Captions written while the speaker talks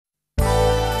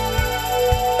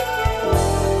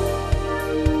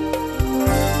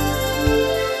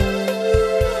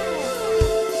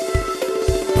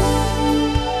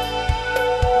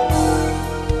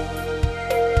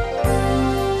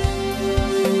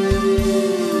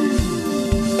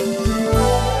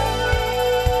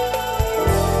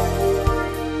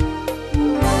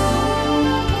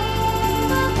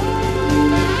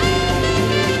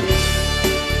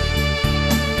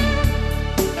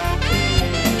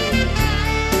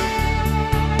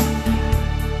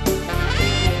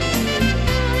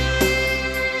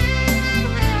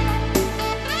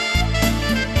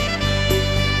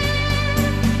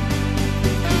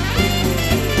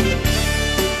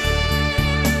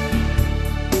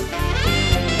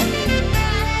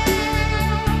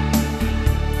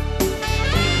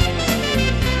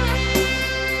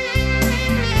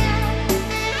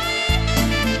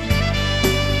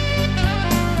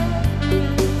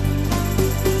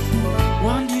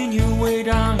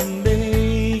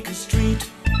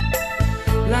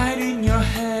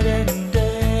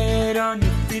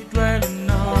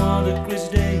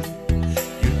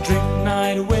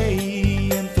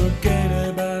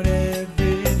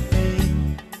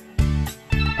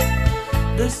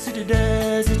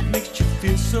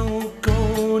so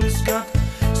cold. It's got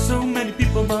so many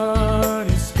people, but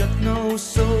it's got no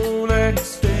soul, and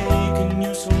it's taken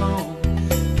you so long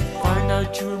to find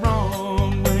out you were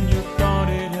wrong when you thought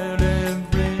it had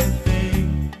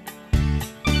everything.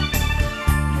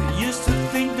 You used to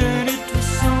think that it was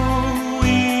so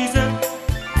easy.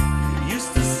 You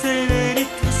used to say that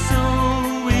it was so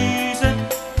easy.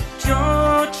 But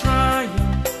you're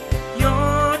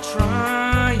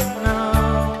trying now.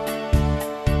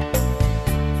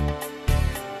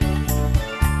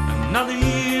 Another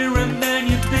year and then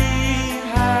you'd be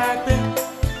happy.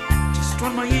 Just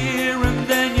one more year and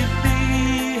then you'd be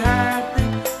happy.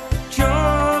 But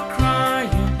you're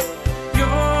crying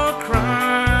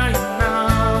now.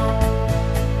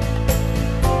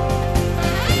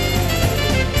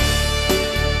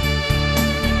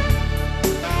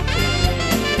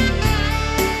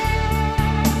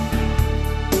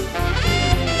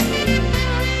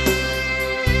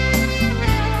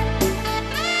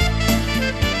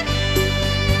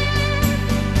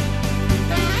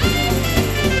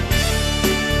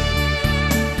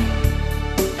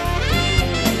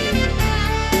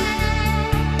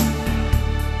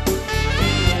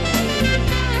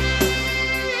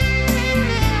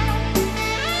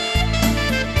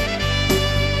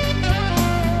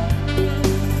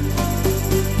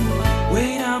 Way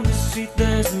down the street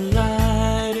there's a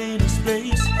light in his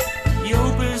place. He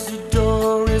opens the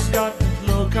door, he's got that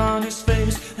look on his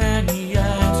face, and he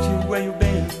asks you where you've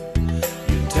been.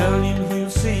 You tell him who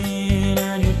you've seen,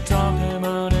 and you talk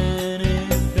about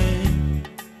anything.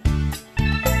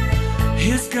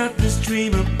 He's got this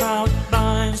dream about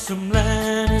buying some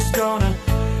land. He's gonna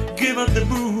give up the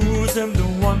booze and the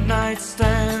one night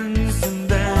stands, and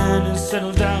then he'll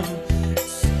settle down.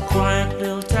 It's a quiet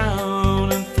little